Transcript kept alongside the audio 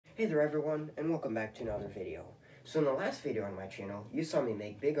Hey there everyone, and welcome back to another video. So in the last video on my channel, you saw me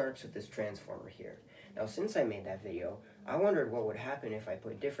make big arcs with this transformer here. Now since I made that video, I wondered what would happen if I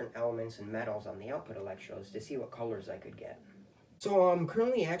put different elements and metals on the output electrodes to see what colors I could get. So I'm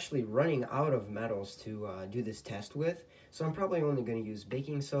currently actually running out of metals to do this test with, so I'm probably only going to use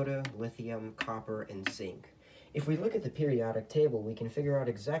baking soda, lithium, copper, and zinc. If we look at the periodic table, we can figure out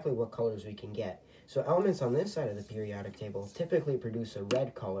exactly what colors we can get. So elements on this side of the periodic table typically produce a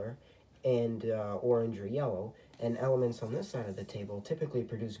red color and orange or yellow, and elements on this side of the table typically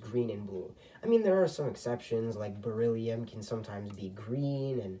produce green and blue. I mean, there are some exceptions, like beryllium can sometimes be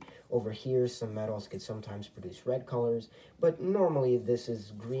green, and over here some metals could sometimes produce red colors, but normally this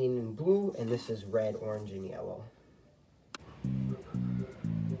is green and blue, and this is red, orange, and yellow.